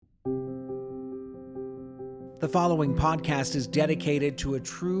The following podcast is dedicated to a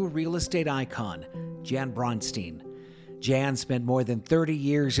true real estate icon, Jan Bronstine. Jan spent more than 30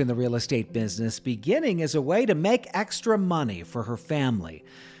 years in the real estate business, beginning as a way to make extra money for her family.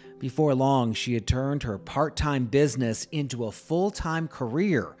 Before long, she had turned her part-time business into a full-time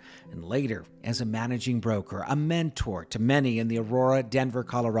career, and later as a managing broker, a mentor to many in the Aurora, Denver,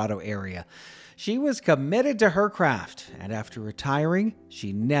 Colorado area. She was committed to her craft, and after retiring,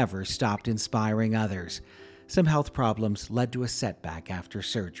 she never stopped inspiring others. Some health problems led to a setback after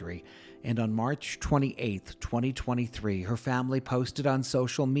surgery, and on March 28, 2023, her family posted on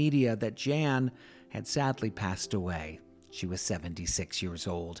social media that Jan had sadly passed away. She was 76 years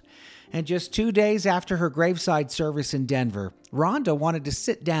old. And just 2 days after her graveside service in Denver, Ronda wanted to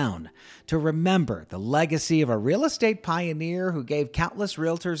sit down to remember the legacy of a real estate pioneer who gave countless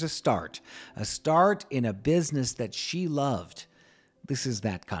realtors a start in a business that she loved. This is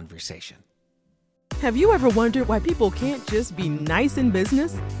that conversation. Have you ever wondered why people can't just be nice in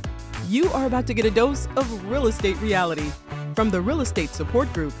business? You are about to get a dose of real estate reality. From the Real Estate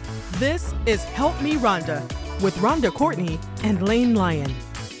Support Group, this is Help Me Ronda with Ronda Courtney and Lane Lyon.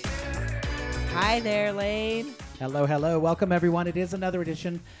 Hi there, Lane. Hello, hello. Welcome, everyone. It is another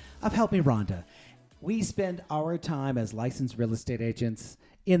edition of Help Me Ronda. We spend our time as licensed real estate agents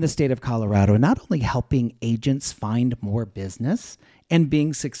in the state of Colorado, not only helping agents find more business and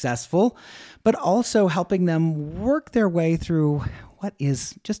being successful, but also helping them work their way through what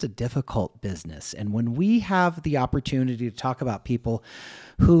is just a difficult business. And when we have the opportunity to talk about people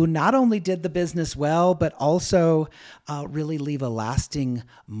who not only did the business well, but also really leave a lasting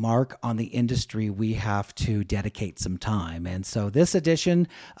mark on the industry, we have to dedicate some time. And so this edition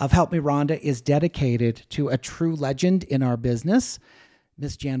of Help Me Ronda is dedicated to a true legend in our business,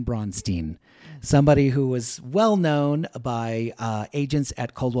 Miss Jan Bronstine, somebody who was well known by agents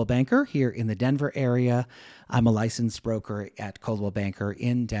at Coldwell Banker here in the Denver area. I'm a licensed broker at Coldwell Banker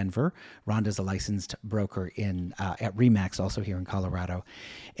in Denver. Ronda's a licensed broker at RE/MAX, also here in Colorado.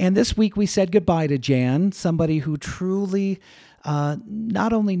 And this week we said goodbye to Jan, somebody who truly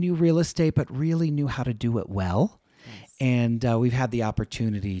not only knew real estate, but really knew how to do it well. And we've had the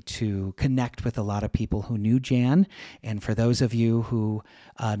opportunity to connect with a lot of people who knew Jan. And for those of you who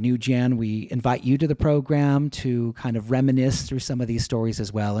knew Jan, we invite you to the program to kind of reminisce through some of these stories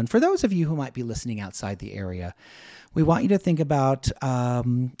as well. And for those of you who might be listening outside the area, we want you to think about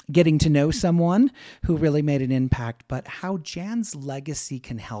getting to know someone who really made an impact, but how Jan's legacy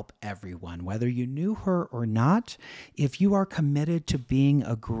can help everyone, whether you knew her or not. If you are committed to being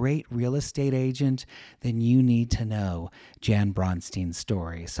a great real estate agent, then you need to know Jan Bronstine's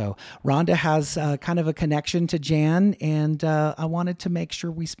story. So Ronda has kind of a connection to Jan, and I wanted to make sure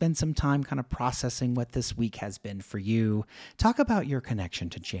we spend some time kind of processing what this week has been for you. Talk about your connection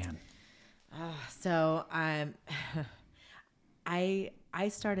to Jan. So I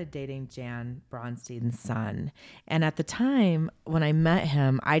started dating Jan Bronstine's son. And at the time when I met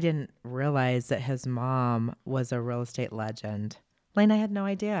him, I didn't realize that his mom was a real estate legend. Lane, I had no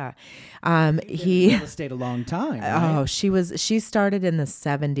idea. He real estate a long time. Right? Oh, she started in the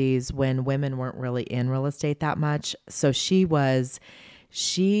 70s when women weren't really in real estate that much. So she was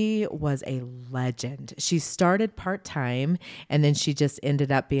a legend. She started part-time and then she just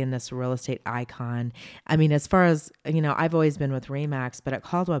ended up being this real estate icon. I mean, as far as, I've always been with RE/MAX, but at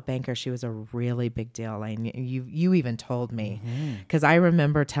Coldwell Banker, she was a really big deal. And you even told me, because I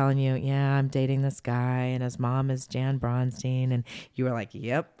remember telling you, yeah, I'm dating this guy and his mom is Jan Bronstine. And you were like,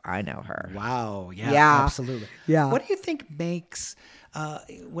 yep, I know her. Wow. Yeah. Absolutely. Yeah. What do you think makes...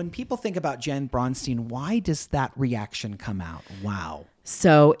 when people think about Jan Bronstine, why does that reaction come out? Wow.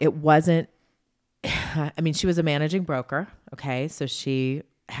 So it wasn't, she was a managing broker. Okay. So she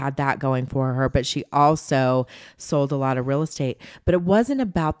had that going for her, but she also sold a lot of real estate, but it wasn't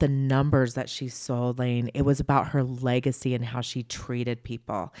about the numbers that she sold, Lane. It was about her legacy and how she treated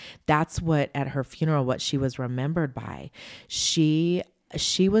people. That's what, at her funeral, what she was remembered by. She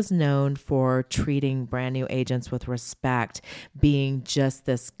was known for treating brand new agents with respect, being just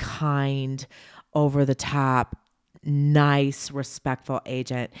this kind, over the top, nice, respectful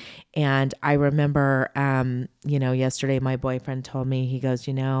agent. And I remember, yesterday my boyfriend told me, he goes,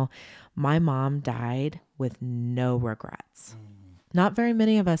 my mom died with no regrets. Not very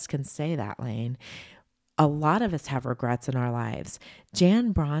many of us can say that, Lane. A lot of us have regrets in our lives.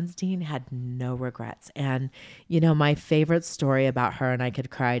 Jan Bronstine had no regrets. And, my favorite story about her, and I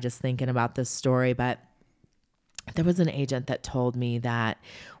could cry just thinking about this story, but there was an agent that told me that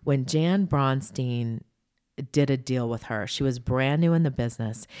when Jan Bronstine did a deal with her. She was brand new in the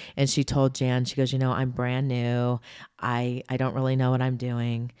business, and she told Jan, she goes, I'm brand new. I don't really know what I'm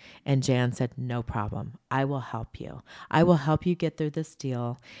doing. And Jan said, no problem. I will help you. I will help you get through this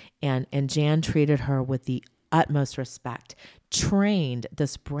deal. And Jan treated her with the utmost respect, trained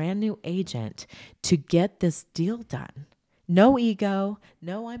this brand new agent to get this deal done. No ego.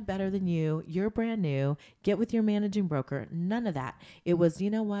 No, I'm better than you. You're brand new. Get with your managing broker. None of that. It was, you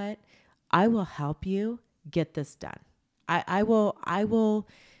know what? I will help you get this done. I will, I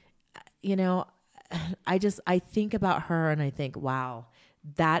think about her and I think, wow,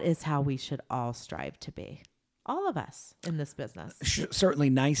 that is how we should all strive to be. All of us in this business.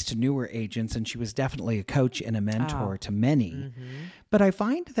 Certainly nice to newer agents, and she was definitely a coach and a mentor to many. But I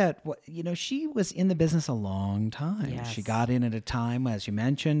find that, she was in the business a long time. Yes. She got in at a time, as you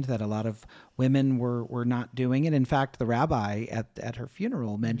mentioned, that a lot of women were not doing it. In fact, the rabbi at her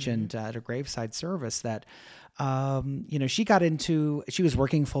funeral mentioned at her graveside service that she was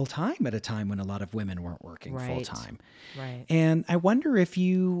working full time at a time when a lot of women weren't working full time. Right. And I wonder if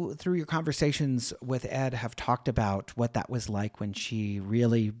you, through your conversations with Ed, have talked about what that was like when she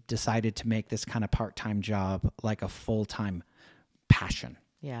really decided to make this kind of part-time job like a full-time passion.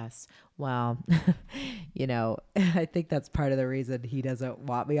 Yes. Well, I think that's part of the reason he doesn't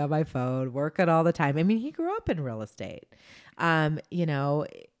want me on my phone, working all the time. I mean, he grew up in real estate.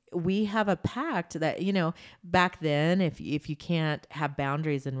 We have a pact that, back then, if you can't have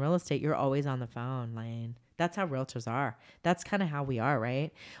boundaries in real estate, you're always on the phone, Lane. That's how realtors are. That's kind of how we are,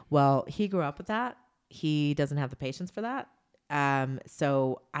 right? Well, he grew up with that. He doesn't have the patience for that.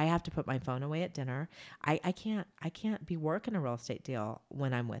 So I have to put my phone away at dinner. I can't be working a real estate deal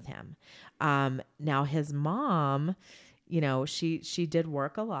when I'm with him. Now his mom, she did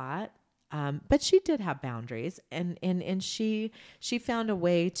work a lot. But she did have boundaries, and she found a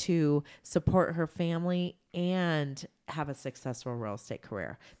way to support her family and have a successful real estate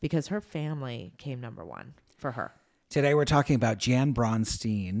career because her family came number one for her. Today we're talking about Jan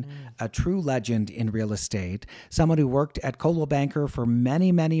Bronstine, a true legend in real estate, someone who worked at Coldwell Banker for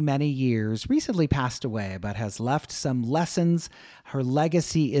many, many, many years, recently passed away, but has left some lessons. Her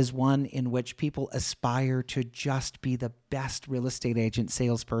legacy is one in which people aspire to just be the best real estate agent,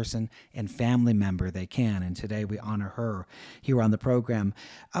 salesperson, and family member they can. And today we honor her here on the program.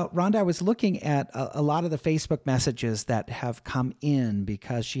 Ronda, I was looking at a lot of the Facebook messages that have come in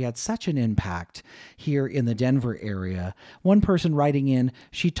because she had such an impact here in the Denver area. One person writing in,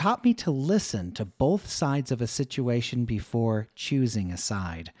 she taught me to listen to both sides of a situation before choosing a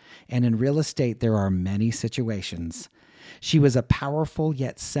side. And in real estate, there are many situations. She was a powerful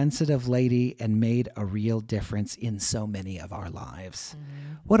yet sensitive lady and made a real difference in so many of our lives.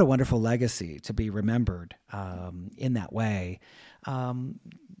 Mm-hmm. What a wonderful legacy to be remembered in that way.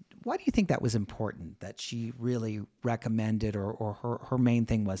 Why do you think that was important, that she really recommended or her main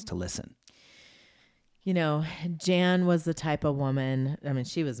thing was to listen? Jan was the type of woman,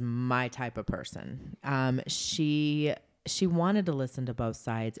 she was my type of person. She wanted to listen to both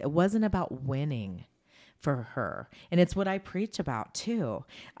sides. It wasn't about winning for her. And it's what I preach about too.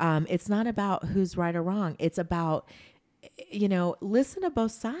 It's not about who's right or wrong. It's about, listen to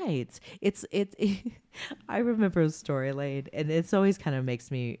both sides. I remember a story, Lane, and it's always kind of makes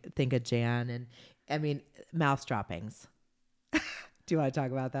me think of Jan and mouse droppings. Do you want to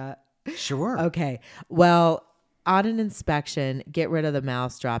talk about that? Sure. Okay. Well, on an inspection, get rid of the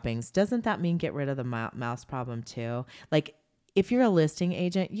mouse droppings. Doesn't that mean get rid of the mouse problem too? Like, if you're a listing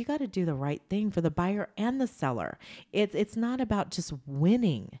agent, you got to do the right thing for the buyer and the seller. It's not about just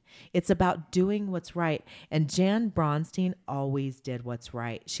winning. It's about doing what's right. And Jan Bronstine always did what's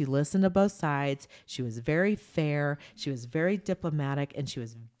right. She listened to both sides. She was very fair. She was very diplomatic, and she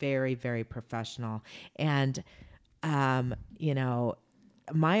was very, very professional. And,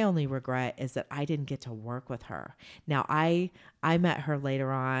 my only regret is that I didn't get to work with her. Now, I met her later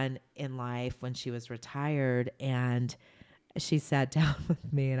on in life when she was retired, and she sat down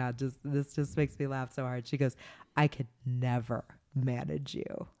with me, and this just makes me laugh so hard. She goes, I could never manage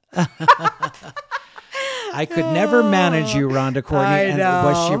you. I could never manage you, Rhonda Courtney. I know. And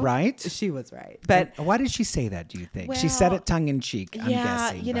was she right? She was right. But why did she say that, do you think? Well, she said it tongue in cheek, I'm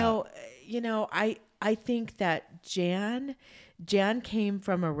guessing. I think that Jan came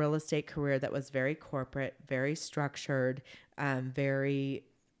from a real estate career that was very corporate, very structured,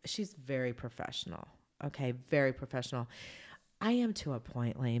 she's very professional. Okay, very professional. I am to a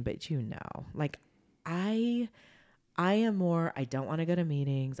point, Lane, but like I am more, I don't want to go to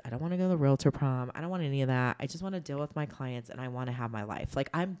meetings. I don't want to go to the realtor prom. I don't want any of that. I just want to deal with my clients, and I want to have my life. Like,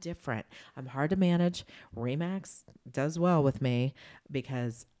 I'm different. I'm hard to manage. Remax does well with me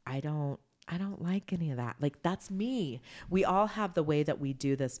because I don't I don't like any of that. Like, that's me. We all have the way that we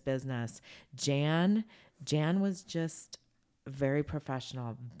do this business. Jan was just very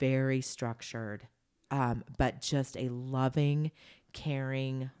professional, very structured, but just a loving,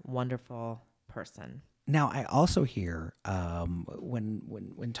 caring, wonderful person. Now, I also hear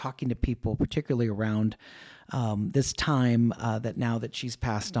when talking to people, particularly around this time that now that she's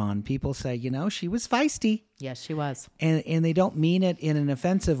passed on, people say, she was feisty. Yes, she was. And they don't mean it in an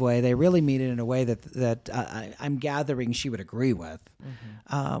offensive way. They really mean it in a way that I'm gathering she would agree with.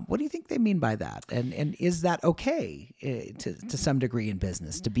 Mm-hmm. What do you think they mean by that? And is that okay to some degree in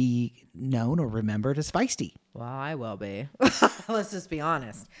business to be known or remembered as feisty? Well, I will be. Let's just be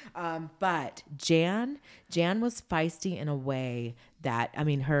honest. But Jan was feisty in a way that, I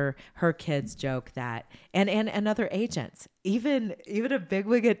mean, her kids joke that, and other agents, even a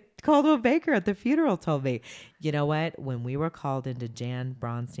bigwig at Caldwell Baker at the funeral told me, you know what? When we were called into Jan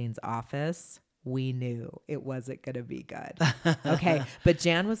Bronstine's office, we knew it wasn't going to be good. Okay. But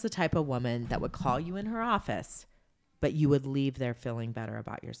Jan was the type of woman that would call you in her office, but you would leave there feeling better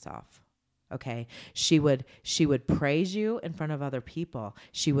about yourself. Okay. She would praise you in front of other people.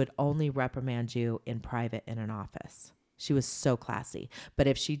 She would only reprimand you in private in an office. She was so classy. But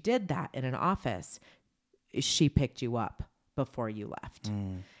if she did that in an office, she picked you up before you left.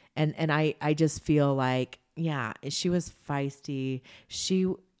 And I just feel like, yeah, she was feisty. She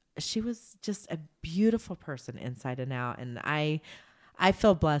was just a beautiful person inside and out. And I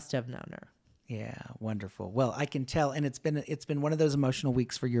feel blessed to have known her. Yeah, wonderful. Well, I can tell, and it's been one of those emotional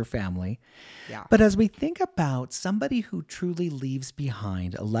weeks for your family. Yeah. But as we think about somebody who truly leaves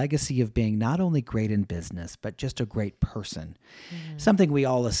behind a legacy of being not only great in business, but just a great person, something we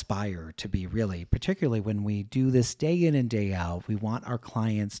all aspire to be, really, particularly when we do this day in and day out. We want our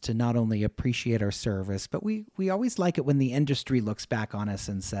clients to not only appreciate our service, but we always like it when the industry looks back on us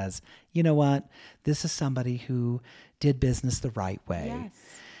and says, you know what, this is somebody who did business the right way. Yes.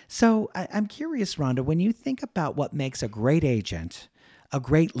 So I'm curious, Rhonda, when you think about what makes a great agent, a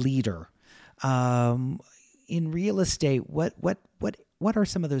great leader in real estate, what are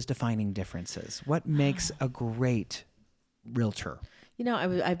some of those defining differences? What makes a great realtor?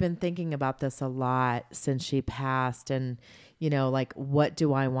 I've been thinking about this a lot since she passed, and like, what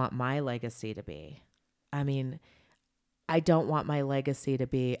do I want my legacy to be? I mean, I don't want my legacy to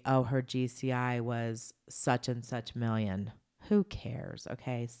be, oh, her GCI was such and such million. Who cares?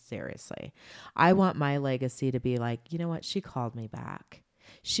 Okay, seriously. I want my legacy to be like, you know what? She called me back.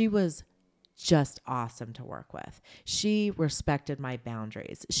 She was just awesome to work with. She respected my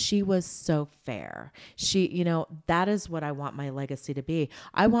boundaries. She was so fair. That is what I want my legacy to be.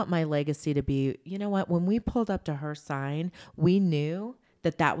 I want my legacy to be, you know what? When we pulled up to her sign, we knew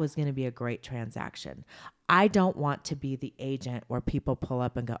that was going to be a great transaction. I don't want to be the agent where people pull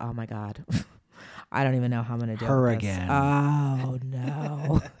up and go, oh my God, I don't even know how I'm going to do her this. again. Oh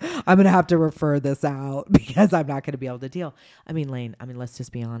no, I'm going to have to refer this out because I'm not going to be able to deal. I mean, Lane, let's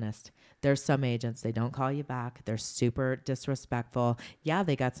just be honest. There's some agents, they don't call you back. They're super disrespectful. Yeah,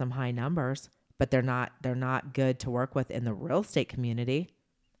 they got some high numbers, but they're not good to work with in the real estate community.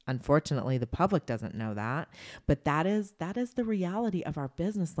 Unfortunately, the public doesn't know that, but that is the reality of our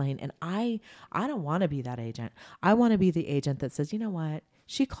business, Lane. And I don't want to be that agent. I want to be the agent that says, you know what?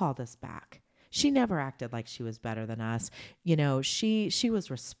 She called us back. She never acted like she was better than us. She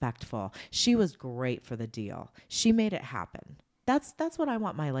was respectful. She was great for the deal. She made it happen. That's what I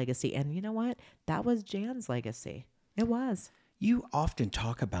want my legacy. And you know what? That was Jan's legacy. It was. You often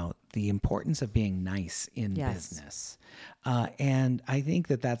talk about the importance of being nice in business. And I think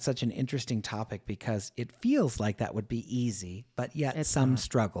that's such an interesting topic because it feels like that would be easy, but yet some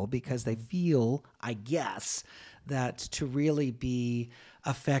struggle because they feel, I guess, that to really be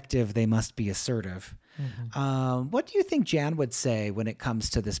effective, they must be assertive. Mm-hmm. What do you think Jan would say when it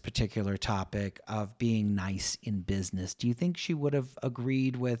comes to this particular topic of being nice in business? Do you think she would have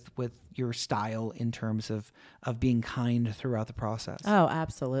agreed with your style in terms of being kind throughout the process? Oh,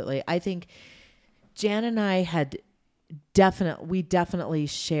 absolutely. I think Jan and I definitely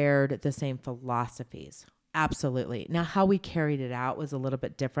shared the same philosophies. Absolutely. Now, how we carried it out was a little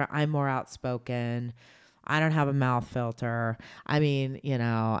bit different. I'm more outspoken. I don't have a mouth filter.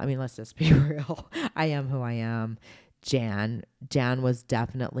 Let's just be real. I am who I am. Jan was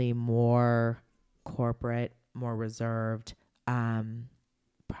definitely more corporate, more reserved,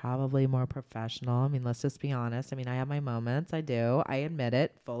 probably more professional. Let's just be honest. I have my moments. I do. I admit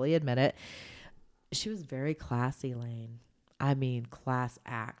it, fully admit it. She was very classy, Lane. Class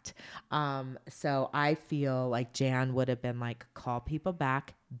act. So I feel like Jan would have been like, call people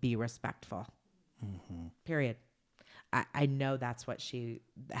back, be respectful. Mm-hmm. Period. I know that's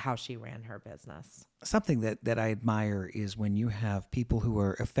how she ran her business. Something that I admire is when you have people who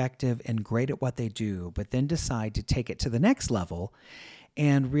are effective and great at what they do, but then decide to take it to the next level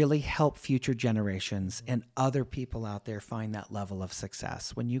and really help future generations and other people out there find that level of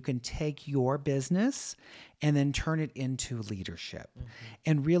success. When you can take your business and then turn it into leadership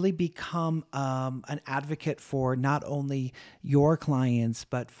and really become an advocate for not only your clients,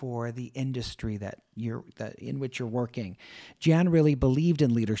 but for the industry in which you're working. Jan really believed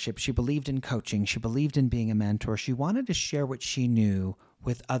in leadership. She believed in coaching. She believed in being a mentor. She wanted to share what she knew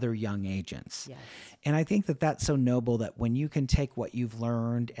with other young agents. Yes. And I think that that's so noble, that when you can take what you've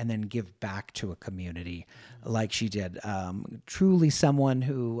learned and then give back to a community like she did, truly someone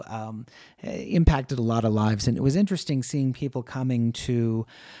who impacted a lot of lives. And it was interesting seeing people coming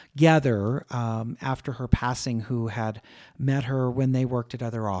together after her passing who had met her when they worked at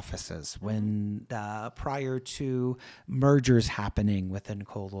other offices, when prior to mergers happening within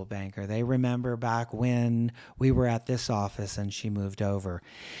Coldwell Banker. They remember back when we were at this office and she moved over.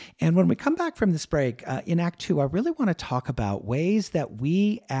 And when we come back from this break, in Act 2, I really want to talk about ways that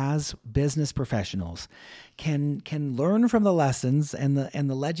we as business professionals can learn from the lessons and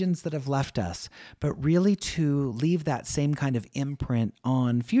the legends that have left us, but really to leave that same kind of imprint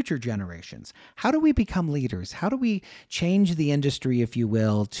on future generations. How do we become leaders? How do we change the industry, if you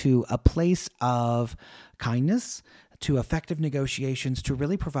will, to a place of kindness, to effective negotiations, to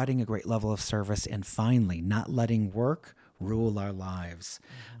really providing a great level of service, and finally, not letting work rule our lives.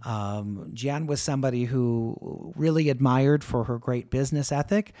 Jan was somebody who really admired for her great business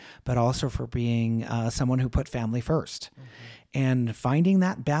ethic, but also for being someone who put family first. And finding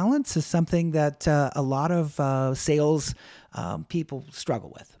that balance is something that a lot of sales people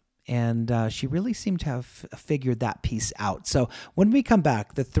struggle with. And she really seemed to have figured that piece out. So when we come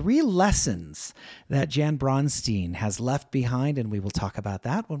back, the 3 lessons that Jan Bronstine has left behind, and we will talk about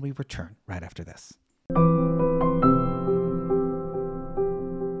that when we return right after this.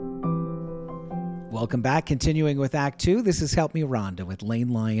 Welcome back. Continuing with Act 2, this is Help Me Ronda with Lane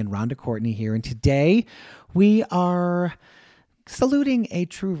Lyon, Ronda Courtney here. And today we are saluting a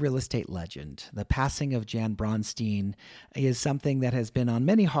true real estate legend. The passing of Jan Bronstine is something that has been on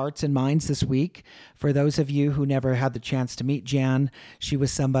many hearts and minds this week. For those of you who never had the chance to meet Jan, she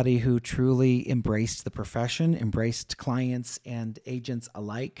was somebody who truly embraced the profession, embraced clients and agents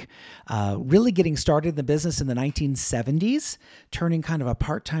alike, really getting started in the business in the 1970s, turning kind of a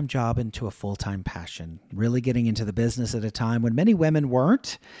part-time job into a full-time passion, really getting into the business at a time when many women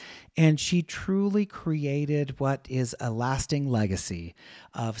weren't. And she truly created what is a lasting legacy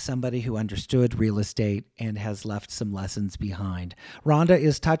of somebody who understood real estate and has left some lessons behind. Ronda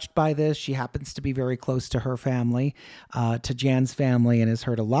is touched by this. She happens to be very close to her family, to Jan's family, and has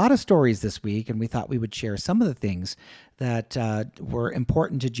heard a lot of stories this week. And we thought we would share some of the things that were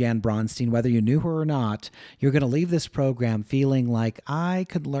important to Jan Bronstine. Whether you knew her or not, you're going to leave this program feeling like I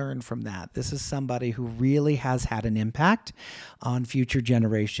could learn from that. This is somebody who really has had an impact on future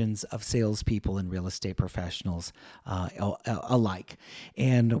generations of salespeople and real estate professionals alike.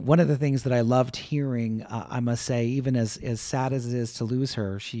 And one of the things that I loved hearing, I must say, even as sad as it is to lose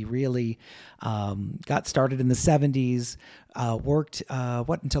her, she really got started in the 70s, worked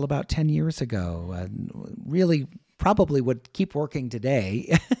until about 10 years ago, really probably would keep working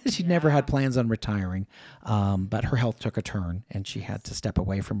today. She never had plans on retiring, but her health took a turn and she had to step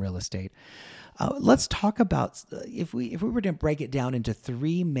away from real estate. Let's talk about, if we were to break it down into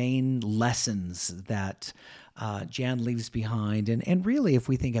 3 main lessons that Jan leaves behind. And really, if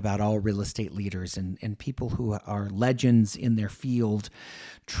we think about all real estate leaders and people who are legends in their field,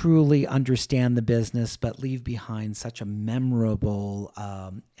 truly understand the business, but leave behind such a memorable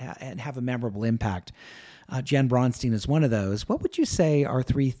and have a memorable impact. Jan Bronstine is one of those. What would you say are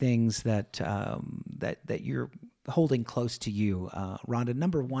 3 things that you're holding close to you? Rhonda,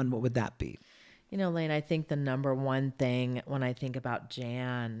 number 1, what would that be? You know, Lane, I think the number one thing when I think about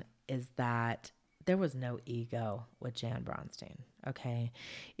Jan is that there was no ego with Jan Bronstine, okay?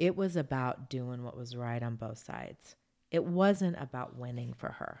 It was about doing what was right on both sides. It wasn't about winning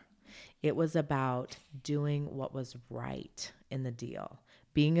for her. It was about doing what was right in the deal,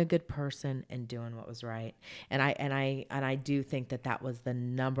 being a good person and doing what was right. And I do think that was the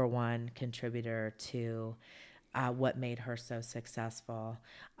number one contributor to what made her so successful.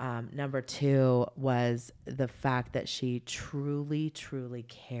 Number 2 was the fact that she truly, truly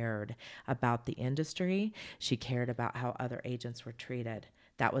cared about the industry. She cared about how other agents were treated.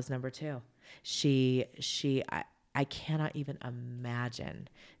 That was number 2. I cannot even imagine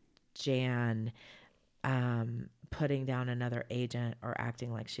Jan putting down another agent or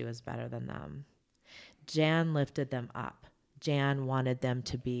acting like she was better than them. Jan lifted them up. Jan wanted them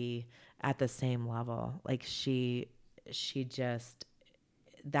to be at the same level. Like she just,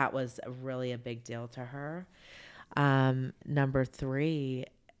 that was really a big deal to her. Number 3,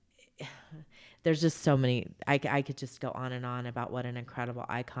 there's just so many, I could just go on and on about what an incredible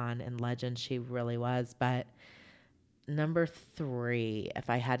icon and legend she really was. But number 3, if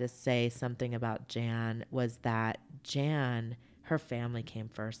I had to say something about Jan, was that Jan, her family came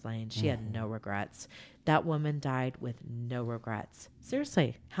first, Lane. She had no regrets. That woman died with no regrets.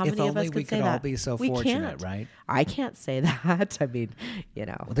 Seriously, how many of us could say that? If only we could all be so fortunate, can't. right? I can't say that. I mean,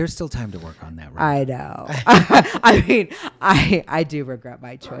 Well, there's still time to work on that, right? I know. I mean, I do regret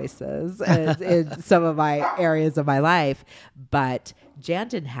my choices in some of my areas of my life, but Jan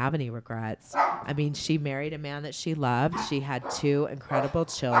didn't have any regrets. I mean, she married a man that she loved. She had 2 incredible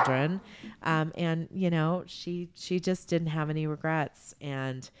children. And, she just didn't have any regrets.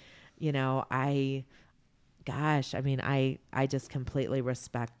 And, I just completely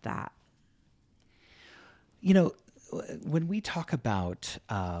respect that. When we talk about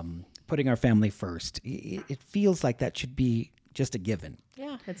putting our family first, it feels like that should be just a given.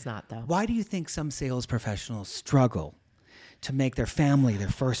 Yeah, it's not, though. Why do you think some sales professionals struggle to make their family their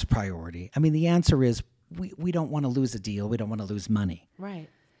first priority? I mean, the answer is we don't want to lose a deal. We don't want to lose money. Right.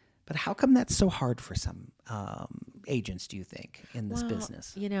 But how come that's so hard for some agents, do you think, in this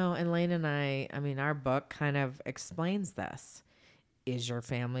business? And Lane and I mean, our book kind of explains this. Is your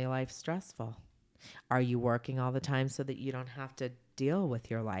family life stressful? Are you working all the time so that you don't have to deal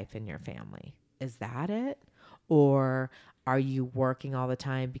with your life and your family? Is that it? Or are you working all the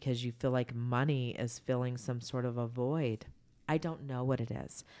time because you feel like money is filling some sort of a void? I don't know what it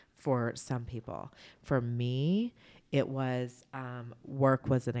is for some people. For me, it was work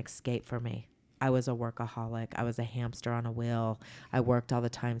was an escape for me. I was a workaholic. I was a hamster on a wheel. I worked all the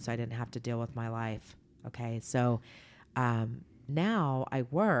time so I didn't have to deal with my life. Okay, so now I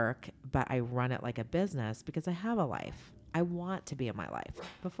work, but I run it like a business because I have a life. I want to be in my life.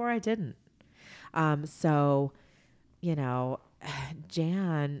 Before I didn't. Jan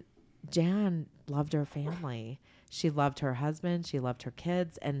loved her family. She loved her husband. She loved her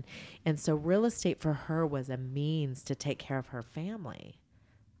kids. And so real estate for her was a means to take care of her family.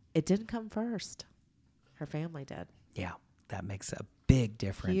 It didn't come first. Her family did. Yeah, that makes a big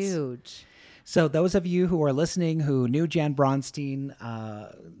difference. Huge. So those of you who are listening who knew Jan Bronstine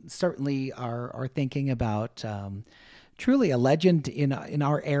certainly are thinking about truly a legend in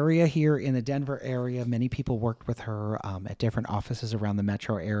our area here in the Denver area. Many people worked with her at different offices around the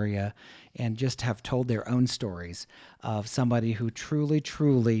metro area and just have told their own stories of somebody who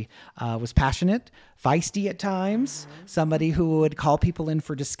truly was passionate, feisty at times, somebody who would call people in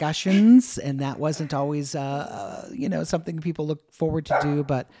for discussions, and that wasn't always something people look forward to do,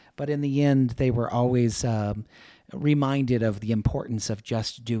 but in the end they were always reminded of the importance of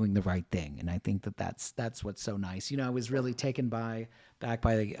just doing the right thing. And I think that's what's so nice. I was really taken back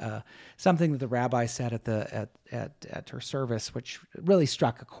by something that the rabbi said at her service, which really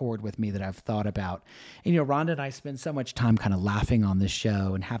struck a chord with me that I've thought about. And Rhonda and I spend so much time kind of laughing on this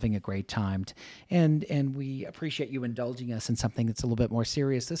show and having a great time, and we appreciate you indulging us in something that's a little bit more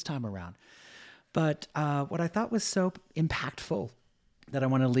serious this time around. But what I thought was so impactful that I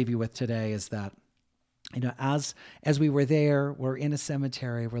want to leave you with today is that as we were there, we're in a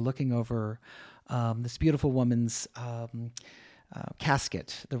cemetery, we're looking over this beautiful woman's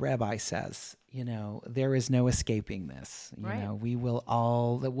casket. The rabbi says, there is no escaping this. Right. We will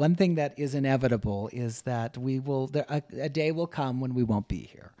all, the one thing that is inevitable is that a day will come when we won't be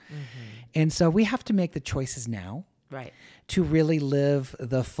here. Mm-hmm. And so we have to make the choices now. Right. To really live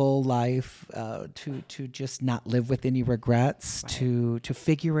the full life, to just not live with any regrets, right. to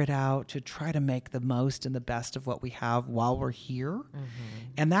figure it out, to try to make the most and the best of what we have while we're here. Mm-hmm.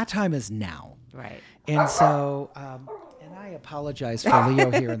 And that time is now. Right. And so, and I apologize for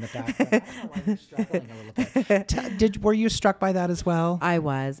Leo here in the background. I don't know why you're struggling a little bit. Were you struck by that as well? I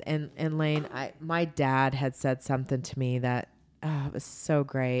was. And Lane, my dad had said something to me that, it was so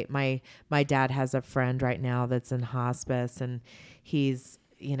great. My dad has a friend right now that's in hospice, and he's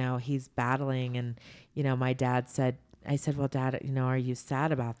battling. And, my dad said, I said, well, Dad, are you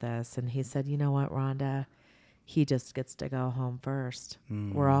sad about this? And he said, you know what, Rhonda, he just gets to go home first.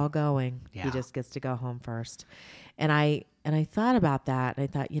 We're all going. Yeah. He just gets to go home first. And I thought about that, and I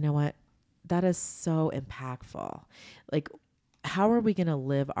thought, you know what, that is so impactful. Like, how are we going to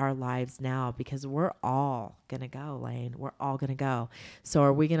live our lives now? Because we're all going to go, Lane. We're all going to go. So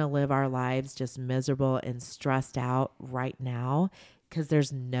are we going to live our lives just miserable and stressed out right now? Because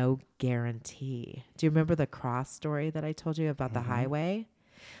there's no guarantee. Do you remember the cross story that I told you about the highway?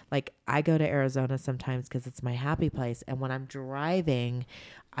 Like I go to Arizona sometimes because it's my happy place. And when I'm driving,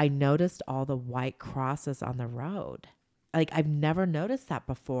 I noticed all the white crosses on the road. Like I've never noticed that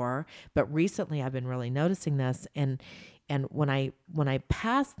before, but recently I've been really noticing this. And when I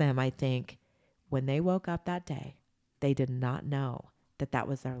pass them, I think when they woke up that day, they did not know that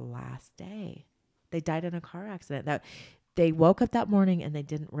was their last day. They died in a car accident. That they woke up that morning and they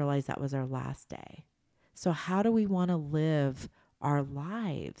didn't realize that was their last day. So how do we want to live our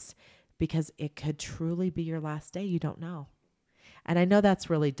lives? Because it could truly be your last day. You don't know. And I know that's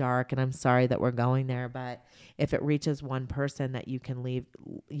really dark, and I'm sorry that we're going there, but if it reaches one person that you can leave,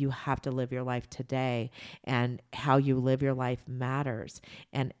 you have to live your life today, and how you live your life matters.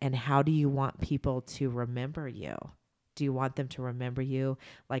 And how do you want people to remember you? Do you want them to remember you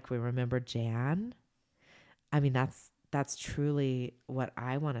like we remember Jan? I mean, that's truly what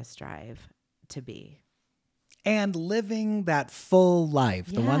I want to strive to be. And living that full life.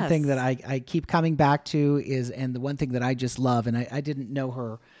 Yes. The one thing that I keep coming back to is, and the one thing that I just love, and I didn't know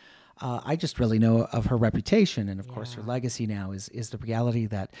her, I just really know of her reputation and, of course, her legacy now is the reality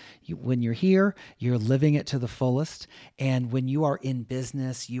that when you're here, you're living it to the fullest. And when you are in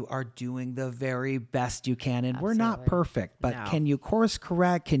business, you are doing the very best you can. And we're not perfect, but can you course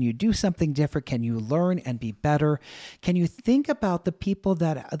correct? Can you do something different? Can you learn and be better? Can you think about the people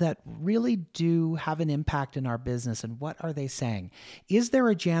that really do have an impact in our business, and what are they saying? Is there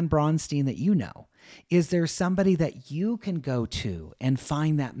a Jan Bronstine that you know? Is there somebody that you can go to and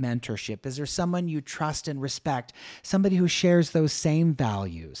find that mentorship? Is there someone you trust and respect, somebody who shares those same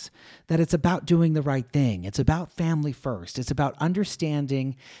values, that it's about doing the right thing? It's about family first. It's about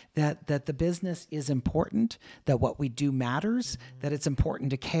understanding that the business is important, that what we do matters, that it's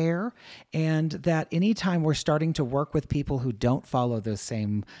important to care, and that anytime we're starting to work with people who don't follow those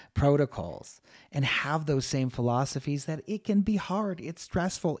same protocols and have those same philosophies, that it can be hard. It's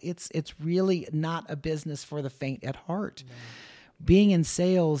stressful. It's really not a business for the faint at heart. No. Being in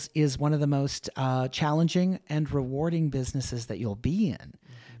sales is one of the most challenging and rewarding businesses that you'll be in,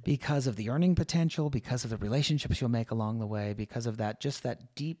 because of the earning potential, because of the relationships you'll make along the way, because of that, just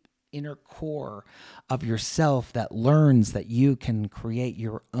that deep inner core of yourself that learns that you can create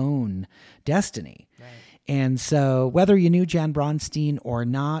your own destiny. Right. And so whether you knew Jan Bronstine or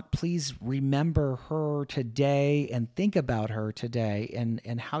not, please remember her today and think about her today,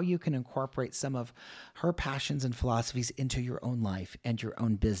 and how you can incorporate some of her passions and philosophies into your own life and your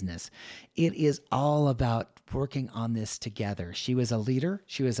own business. It is all about working on this together. She was a leader.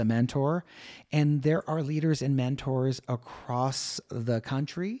 She was a mentor. And there are leaders and mentors across the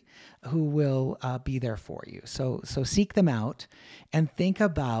country who will be there for you. So seek them out and think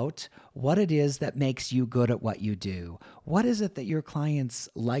about what it is that makes you good at what you do. What is it that your clients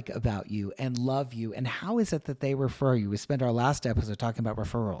like about you and love you? And how is it that they refer you? We spent our last episode talking about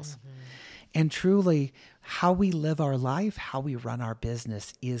referrals. Mm-hmm. And truly, how we live our life, how we run our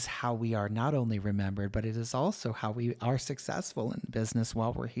business is how we are not only remembered, but it is also how we are successful in business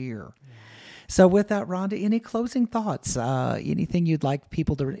while we're here. Yeah. So with that, Rhonda, any closing thoughts? Anything you'd like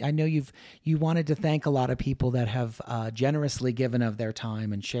people to? I know you wanted to thank a lot of people that have generously given of their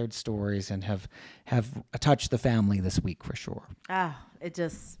time and shared stories and have touched the family this week for sure. It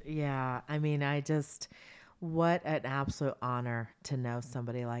just, yeah. I mean, what an absolute honor to know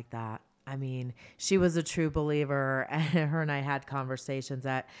somebody like that. I mean, she was a true believer, and her and I had conversations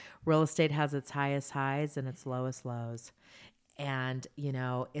that real estate has its highest highs and its lowest lows. And,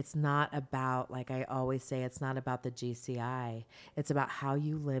 it's not about, like I always say, it's not about the GCI. It's about how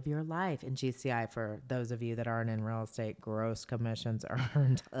you live your life. And GCI, for those of you that aren't in real estate, gross commissions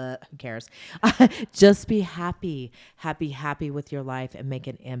earned. Who cares? Just be happy with your life and make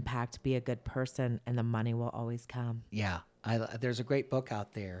an impact. Be a good person, and the money will always come. Yeah. There's a great book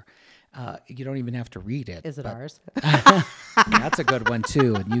out there. You don't even have to read it. Is it ours? That's a good one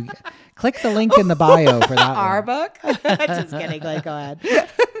too. And you click the link in the bio for that Our book? Just kidding. Like, go ahead.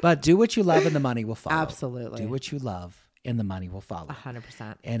 But do what you love and the money will follow. Absolutely. Do what you love and the money will follow.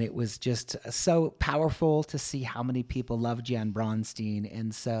 100%. And it was just so powerful to see how many people love Jan Bronstine.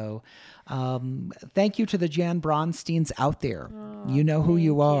 And so thank you to the Jan Bronstines out there. You know who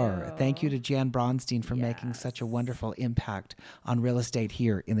you are. Thank you to Jan Bronstine for making such a wonderful impact on real estate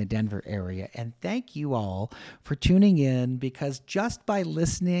here in the Denver area. And thank you all for tuning in, because just by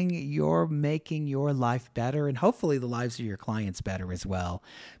listening, you're making your life better, and hopefully the lives of your clients better as well,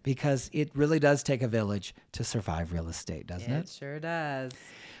 because it really does take a village to survive real estate, doesn't it? It sure does.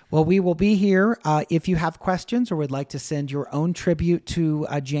 Well, we will be here. If you have questions or would like to send your own tribute to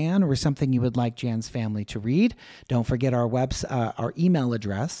Jan, or something you would like Jan's family to read, don't forget our email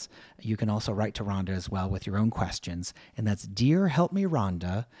address You can also write to Ronda as well with your own questions. And that's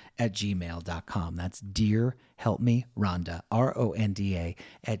dearhelpmeronda@gmail.com. That's dearhelpmeronda, RONDA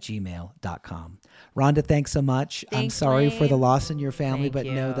 @gmail.com. Rhonda, thanks so much. I'm Thanks, sorry for the Wayne. loss in your family, Thank but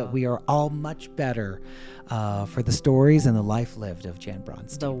know you. that we are all much better for the stories and the life lived of Jan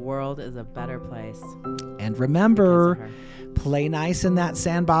Bronstine. The world is a better place. And remember, Because of her. play nice in that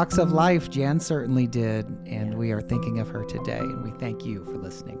sandbox of life. Jan certainly did. And Yes. we are thinking of her today. And we thank you for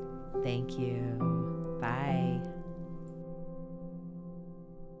listening. Thank you.